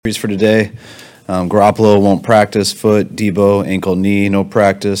injuries for today. Garoppolo won't practice, foot. Debo, ankle, knee, no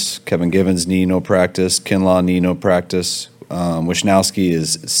practice. Kevin Givens, knee, no practice. Kinlaw, knee, no practice. Wisnowski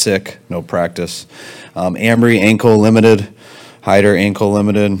is sick, no practice. Ambry, ankle, limited. Hyder, ankle,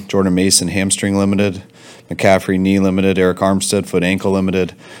 limited. Jordan Mason, hamstring, limited. McCaffrey, knee, limited. Eric Armstead, foot, ankle,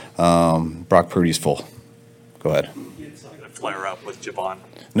 limited. Brock Purdy's full. Go ahead. It's not going to flare up with Javon.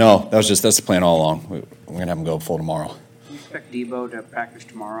 No, that's the plan all along. We're going to have him go full tomorrow. Do you expect Debo to practice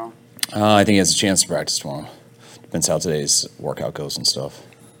tomorrow? I think he has a chance to practice tomorrow. Depends how today's workout goes and stuff.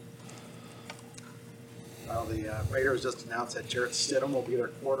 Well, the Raiders just announced that Jarrett Stidham will be their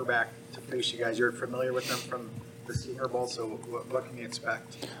quarterback to face you guys. You're familiar with him from the Senior Bowl, so what can you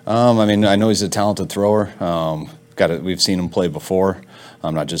expect? I mean, I know he's a talented thrower. We've seen him play before,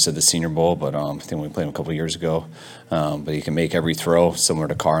 not just at the Senior Bowl, but I think we played him a couple of years ago. But he can make every throw, similar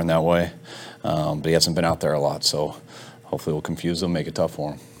to Carr in that way. But he hasn't been out there a lot, so hopefully we'll confuse him, make it tough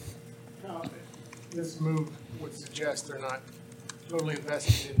for him. This move would suggest they're not totally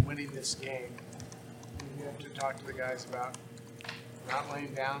invested in winning this game. You have to talk to the guys about not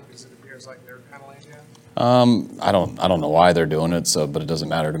laying down because it appears like they're kind of laying down. I don't know why they're doing it, but it doesn't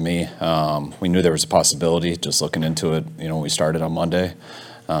matter to me. We knew there was a possibility just looking into it, when we started on Monday.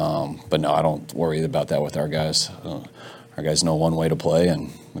 But no, I don't worry about that with our guys. Our guys know one way to play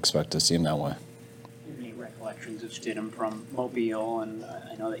and expect to see them that way. Do you have any recollections of Stidham from Mobile? And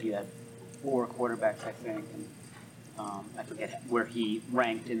I know that you had 4 quarterbacks, I think, and I forget where he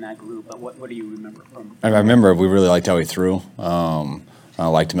ranked in that group, but what do you remember from? I remember we really liked how he threw. I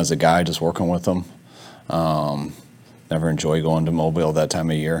liked him as a guy, just working with him. Never enjoy going to Mobile that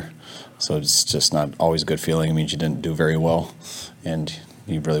time of year, so it's just not always a good feeling. It means you didn't do very well, and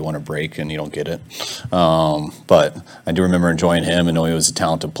you really want to break, and you don't get it. But I do remember enjoying him and knowing he was a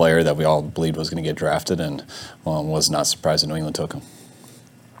talented player that we all believed was going to get drafted, and was not surprised that New England took him.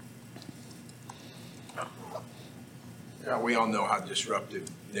 We all know how disruptive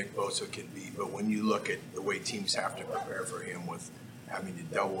Nick Bosa can be, but when you look at the way teams have to prepare for him with having to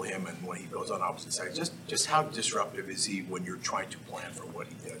double him and when he goes on opposite sides, just how disruptive is he when you're trying to plan for what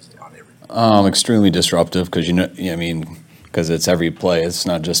he does on everything? Extremely disruptive because because it's every play. It's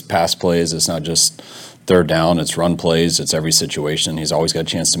not just pass plays. It's not just third down. It's run plays. It's every situation. He's always got a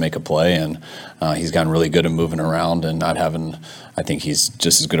chance to make a play, and he's gotten really good at moving around and not having. I think he's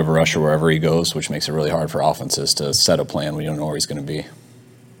just as good of a rusher wherever he goes, which makes it really hard for offenses to set a plan when you don't know where he's going to be.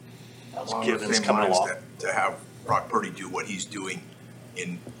 Givens coming along. To have Brock Purdy do what he's doing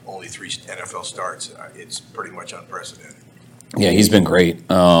in only 3 NFL starts, it's pretty much unprecedented. Yeah, he's been great.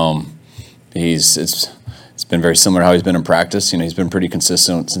 It's been very similar to how he's been in practice. He's been pretty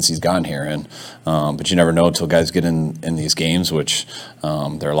consistent since he's gotten here, and but you never know until guys get in these games, which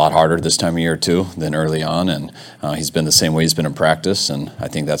they're a lot harder this time of year too than early on. And he's been the same way he's been in practice, and I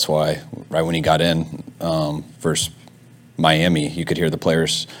think that's why right when he got in versus Miami, you could hear the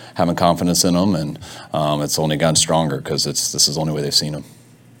players having confidence in him, and it's only gotten stronger because this is the only way they've seen him.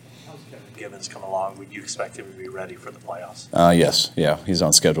 How's Kevin Givens come along? Would you expect him to be ready for the playoffs? Yes, yeah, he's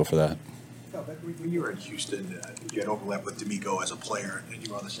on schedule for that. When you were in Houston, you had overlap with D'Amico as a player, and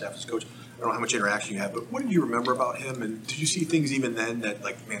you were on the staff as coach. I don't know how much interaction you had, but what did you remember about him? And did you see things even then that,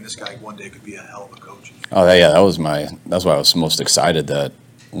 like, man, this guy one day could be a hell of a coach? Oh, yeah, that's why I was most excited that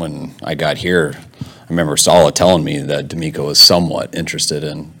when I got here, I remember Saleh telling me that D'Amico was somewhat interested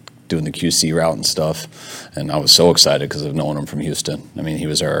in doing the QC route and stuff, and I was so excited because of knowing him from Houston. I mean, he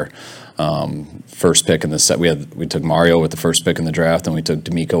was our first pick in the set. We took Mario with the first pick in the draft, and we took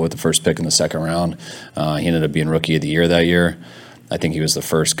D'Amico with the first pick in the second round. He ended up being Rookie of the Year that year. I think he was the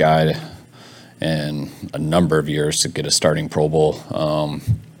first guy in a number of years to get a starting Pro Bowl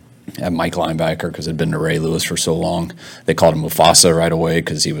at Mike linebacker because it had been to Ray Lewis for so long. They called him Mufasa right away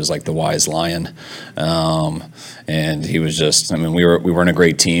because he was like the wise lion. And he was just, we weren't a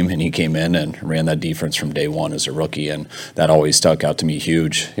great team, and he came in and ran that defense from day one as a rookie, and that always stuck out to me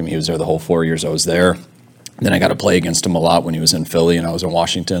huge. He was there the whole 4 years I was there. Then I got to play against him a lot when he was in Philly and I was in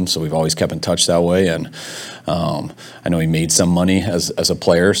Washington, so we've always kept in touch that way. And I know he made some money as a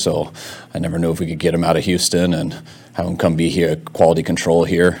player, so I never knew if we could get him out of Houston and have him come be here, quality control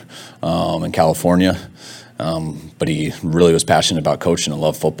here in California. But he really was passionate about coaching and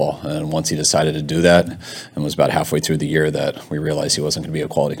loved football. And once he decided to do that, and was about halfway through the year that we realized he wasn't going to be a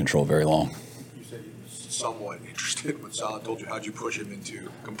quality control very long. You said he was somewhat interested when Saleh told you. How'd you push him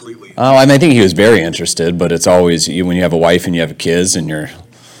into completely? I think he was very interested, but it's always when you have a wife and you have kids and you're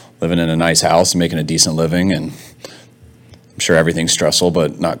living in a nice house and making a decent living, and I'm sure everything's stressful,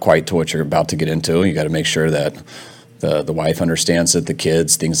 but not quite to what you're about to get into. You got to make sure that the wife understands it, the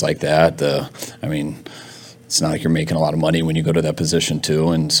kids, things like that. it's not like you're making a lot of money when you go to that position too,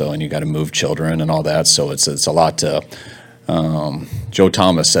 and you got to move children and all that. So it's a lot to. Joe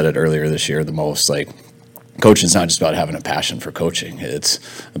Thomas said it earlier this year the most, like, coaching is not just about having a passion for coaching. It's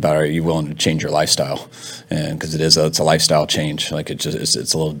about, are you willing to change your lifestyle? And because it's a lifestyle change. Like, it's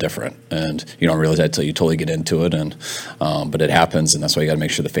a little different, and you don't realize that until you totally get into it. And but it happens, and that's why you got to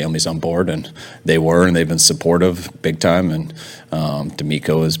make sure the family's on board. And they've been supportive big time. And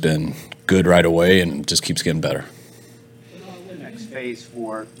D'Amico has been good right away, and just keeps getting better. The next phase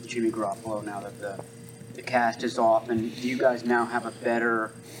for Jimmy Garoppolo now that the cast is off, and do you guys now have a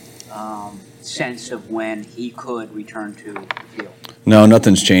better sense of when he could return to the field? No,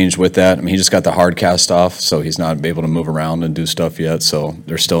 nothing's changed with that. I mean, he just got the hard cast off, so he's not able to move around and do stuff yet. So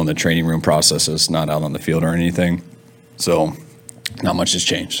they're still in the training room processes, not out on the field or anything. So not much has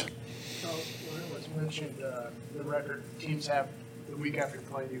changed. So, it was mentioned, the record teams have the week after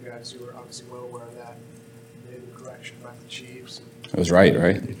playing you guys, who are obviously well aware of that, made the correction about the Chiefs. It was right?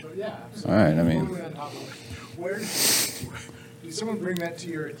 Yeah. All right, I mean. Totally on top of it. Where, did someone bring that to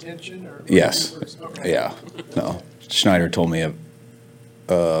your attention? Or Yes. Okay. Yeah. No. Schneider told me a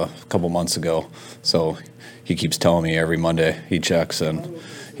couple months ago, so he keeps telling me every Monday he checks, and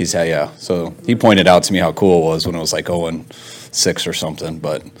he said, yeah. So he pointed out to me how cool it was when it was like 0-6 or something,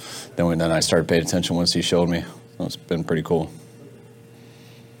 but then I started paying attention once he showed me. So it's been pretty cool.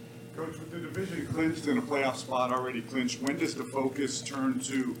 Coach, with the division clinched and a playoff spot already clinched, when does the focus turn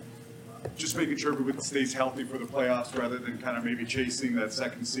to just making sure everybody stays healthy for the playoffs rather than kind of maybe chasing that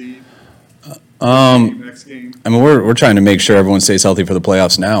second seed? Next game. I mean, we're trying to make sure everyone stays healthy for the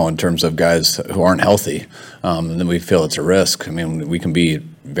playoffs now in terms of guys who aren't healthy. And then we feel it's a risk. I mean, we can be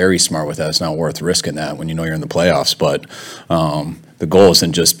very smart with that. It's not worth risking that when you know you're in the playoffs. But the goal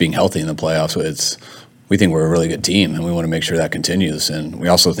isn't just being healthy in the playoffs. We think we're a really good team, and we want to make sure that continues. And we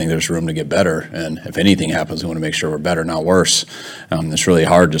also think there's room to get better. And if anything happens, we want to make sure we're better, not worse. It's really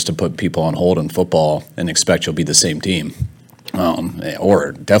hard just to put people on hold in football and expect you'll be the same team.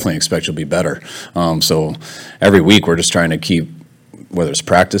 Or definitely expect you'll be better. So every week we're just trying to keep, whether it's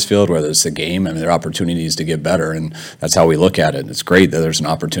practice field, whether it's the game, I mean, there are opportunities to get better, and that's how we look at it. It's great that there's an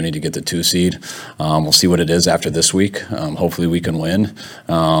opportunity to get the 2 seed. We'll see what it is after this week. Hopefully we can win,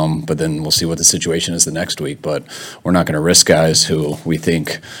 but then we'll see what the situation is the next week. But we're not going to risk guys who we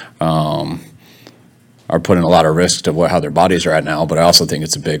think are putting a lot of risk to how their bodies are at now, but I also think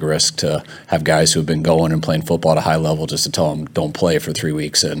it's a big risk to have guys who have been going and playing football at a high level just to tell them don't play for 3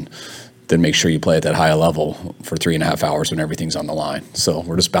 weeks and then make sure you play at that high level for 3.5 hours when everything's on the line. So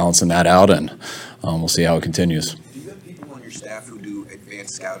we're just balancing that out, and we'll see how it continues. Do you have people on your staff who do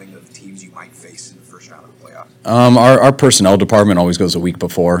advanced scouting of teams you might face in the first round of the playoffs? Our personnel department always goes a week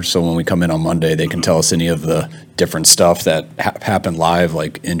before, so when we come in on Monday, they can tell us any of the different stuff that happened live,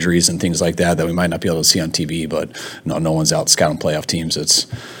 like injuries and things like that we might not be able to see on TV. But no one's out scouting playoff teams. It's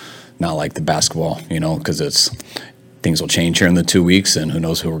not like the basketball, because things will change here in the 2 weeks, and who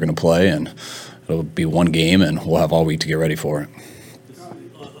knows who we're going to play, and it'll be one game, and we'll have all week to get ready for it.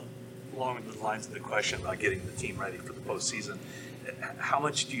 Along the lines of the question about getting the team ready for the postseason, how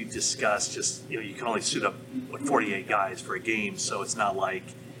much do you discuss just, you can only suit up 48 guys for a game, so it's not like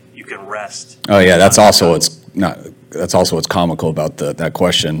you can rest. Oh yeah, that's also what's comical about that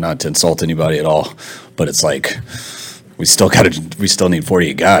question, not to insult anybody at all, but it's like we still need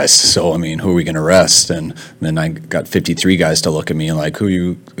 48 guys. So I mean, who are we going to rest? And then I got 53 guys to look at me and like, who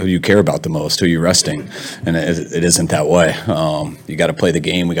you care about the most? Who are you resting? And it isn't that way. You got to play the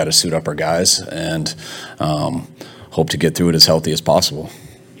game. We got to suit up our guys and hope to get through it as healthy as possible.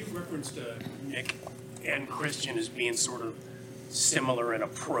 You referenced Nick and Christian as being sort of similar in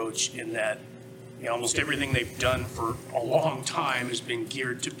approach in that almost everything they've done for a long time has been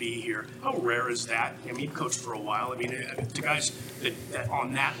geared to be here. How rare is that? I mean, you've coached for a while. I mean, the guys that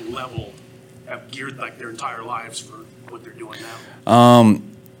on that level have geared like their entire lives for what they're doing now.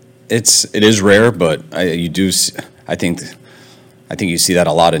 It is rare, but I think you see that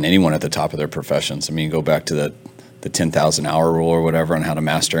a lot in anyone at the top of their professions. I mean, you go back to the 10,000 hour rule or whatever on how to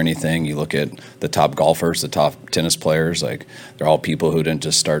master anything. You look at the top golfers, the top tennis players, like they're all people who didn't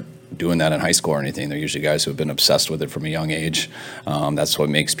just start doing that in high school or anything. They're usually guys who have been obsessed with it from a young age. That's what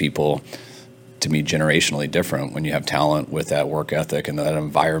makes people, to me, generationally different when you have talent with that work ethic and that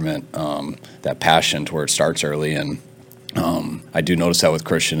environment, that passion to where it starts early. And I do notice that with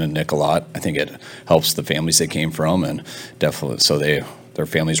Christian and Nick a lot. I think it helps the families they came from, and definitely so their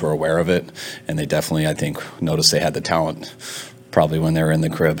families were aware of it, and they definitely, I think, noticed they had the talent probably when they were in the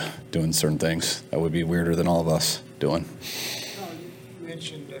crib doing certain things that would be weirder than all of us doing. You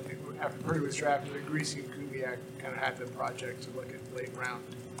mentioned that after Purdy was drafted, that Greasy and Kubiak kind of had the project to look at late round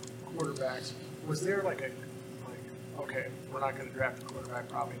quarterbacks. Was there like okay, we're not going to draft a quarterback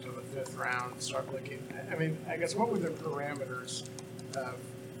probably until the 5th round, start looking, I mean, I guess what were the parameters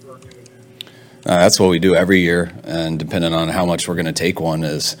for doing that? That's what we do every year, and depending on how much we're going to take one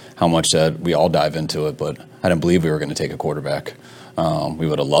is how much that we all dive into it. But I didn't believe we were going to take a quarterback. We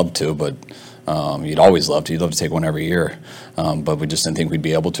would have loved to, but you'd always love to. You'd love to take one every year. But we just didn't think we'd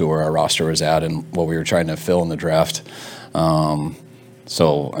be able to where our roster was at and what we were trying to fill in the draft.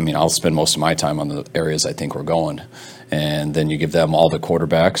 So, I mean, I'll spend most of my time on the areas I think we're going. And then you give them all the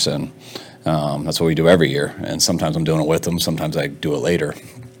quarterbacks, and that's what we do every year. And sometimes I'm doing it with them. Sometimes I do it later.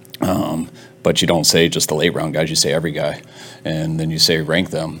 But you don't say just the late round guys, you say every guy. And then you say rank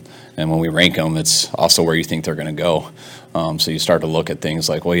them. And when we rank them, it's also where you think they're going to go. So you start to look at things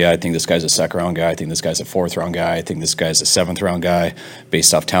like, well, yeah, I think this guy's a 2nd round guy. I think this guy's a 4th round guy. I think this guy's a 7th round guy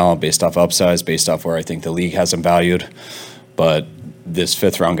based off talent, based off upsize, based off where I think the league has him valued. But this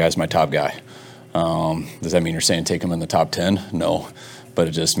 5th round guy is my top guy. Does that mean you're saying take him in the top 10? No. But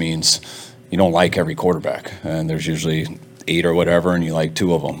it just means you don't like every quarterback. And there's usually 8 or whatever, and you like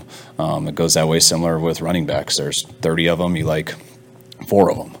 2 of them. It goes that way similar with running backs. There's 30 of them, you like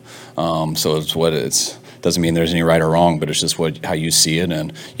 4 of them. So it's what it's doesn't mean there's any right or wrong, but it's just how you see it,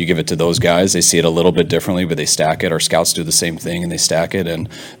 and you give it to those guys. They see it a little bit differently, but they stack it. Our scouts do the same thing, and they stack it. And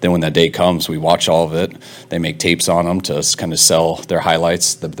then when that day comes, we watch all of it. They make tapes on them to kind of sell their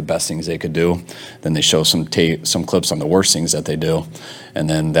highlights, the best things they could do. Then they show some clips on the worst things that they do, and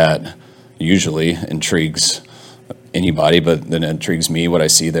then that usually intrigues anybody, but then it intrigues me what I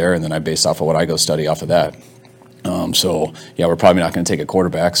see there, and then I base off of what I go study off of that. So, yeah, we're probably not going to take a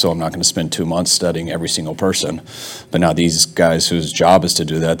quarterback, so I'm not going to spend 2 months studying every single person. But now these guys whose job is to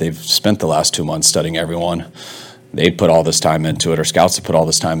do that, they've spent the last 2 months studying everyone. They put all this time into it, or scouts have put all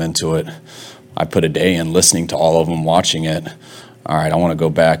this time into it. I put a day in listening to all of them, watching it. All right, I want to go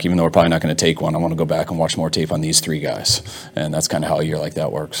back, even though we're probably not going to take one, I want to go back and watch more tape on these 3 guys. And that's kind of how a year like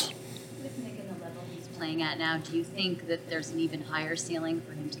that works. With Nick and the level he's playing at now, do you think that there's an even higher ceiling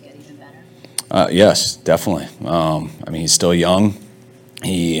for him to get even better? Yes, definitely. I mean, he's still young.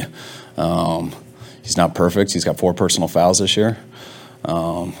 He's not perfect. He's got 4 personal fouls this year.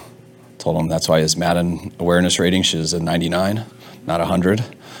 Told him that's why his Madden awareness rating is a 99, not 100.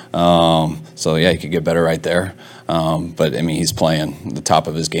 So, yeah, he could get better right there. But, I mean, he's playing the top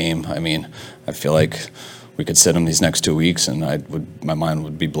of his game. I mean, I feel like we could sit him these next 2 weeks, and my mind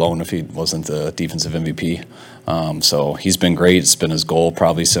would be blown if he wasn't the defensive MVP. So he's been great. It's been his goal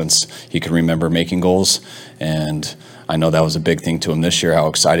probably since he could remember making goals. And I know that was a big thing to him this year, how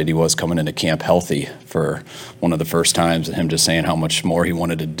excited he was coming into camp healthy for one of the first times, and him just saying how much more he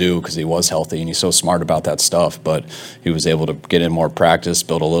wanted to do because he was healthy, and he's so smart about that stuff. But he was able to get in more practice,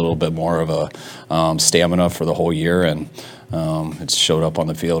 build a little bit more of a stamina for the whole year, and it showed up on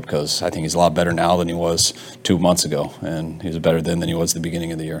the field because I think he's a lot better now than he was 2 months ago, and he was better then than he was at the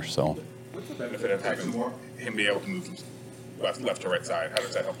beginning of the year. So, what's the benefit of having him be able to move from left to right side? How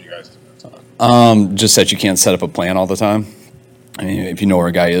does that help you guys? Just that you can't set up a plan all the time. I mean, if you know where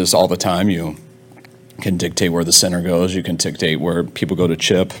a guy is all the time, you can dictate where the center goes. You can dictate where people go to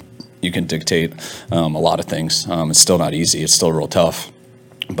chip. You can dictate a lot of things. It's still not easy. It's still real tough.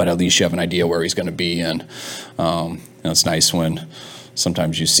 But at least you have an idea where he's going to be. And it's nice when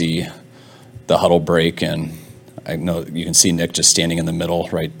sometimes you see the huddle break, and I know you can see Nick just standing in the middle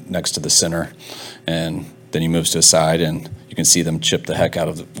right next to the center. And then he moves to a side, and you can see them chip the heck out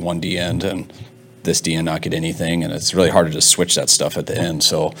of the one D end, and this D end not get anything. And it's really hard to just switch that stuff at the end.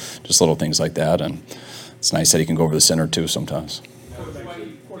 So just little things like that. And it's nice that he can go over the center too sometimes.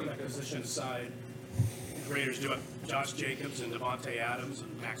 Quarterback position side, the Raiders do it. Josh Jacobs and Devontae Adams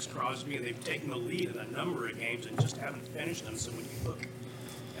and Max Crosby, and they've taken the lead in a number of games and just haven't finished them. So when you look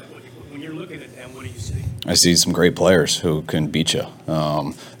when you're looking at them, what do you see? I see some great players who can beat you.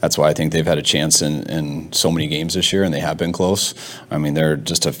 That's why I think they've had a chance in so many games this year, and they have been close. I mean, they're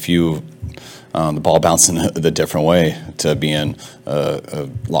just a few. The ball bouncing the different way to being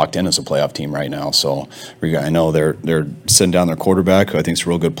locked in as a playoff team right now. So I know they're sitting down their quarterback, who I think is a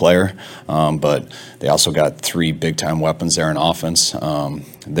real good player, but they also got 3 big-time weapons there in offense.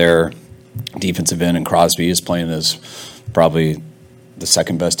 Their defensive end, and Crosby is playing as probably the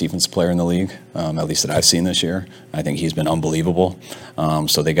second best defensive player in the league, at least that I've seen this year. I think he's been unbelievable.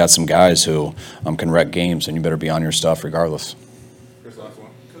 So they got some guys who can wreck games, and you better be on your stuff regardless.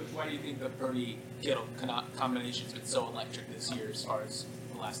 Why do you think the Purdy-Kittle combination's been so electric this year as far as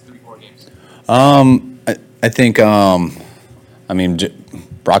the last 3-4 games? I think,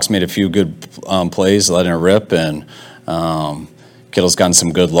 Brock's made a few good plays, letting it rip, and Kittle's gotten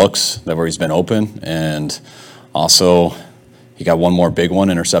some good looks where he's been open, and also he got one more big one,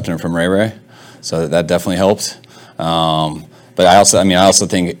 intercepting from Ray. So that definitely helped. But I also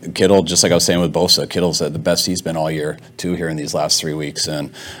think Kittle, just like I was saying with Bosa, Kittle's at the best he's been all year, too, here in these last 3 weeks.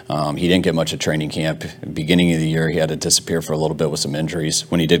 And he didn't get much at training camp. Beginning of the year, he had to disappear for a little bit with some injuries.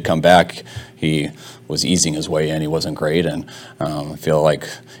 When he did come back, he was easing his way in. He wasn't great. And I feel like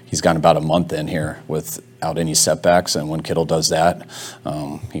he's gotten about a month in here without any setbacks. And when Kittle does that,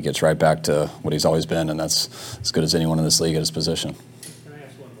 he gets right back to what he's always been. And that's as good as anyone in this league at his position. Can I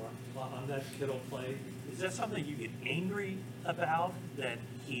ask one more? On that Kittle play, is that something you get angry about that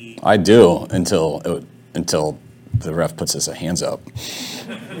he? I do until the ref puts his hands up.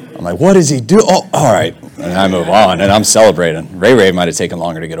 I'm like, what does he do? Oh, all right. And I move on, and I'm celebrating. Ray might have taken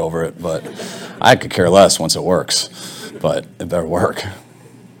longer to get over it, but I could care less once it works. But it better work.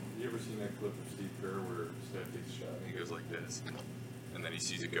 You ever seen that clip of Steve Kerr where Steph takes a shot and he goes like this, and then he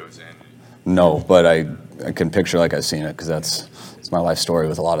sees it goes in? No, but I can picture like I've seen it because it's my life story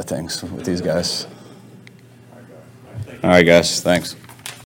with a lot of things with these guys. All right, guys. Thanks.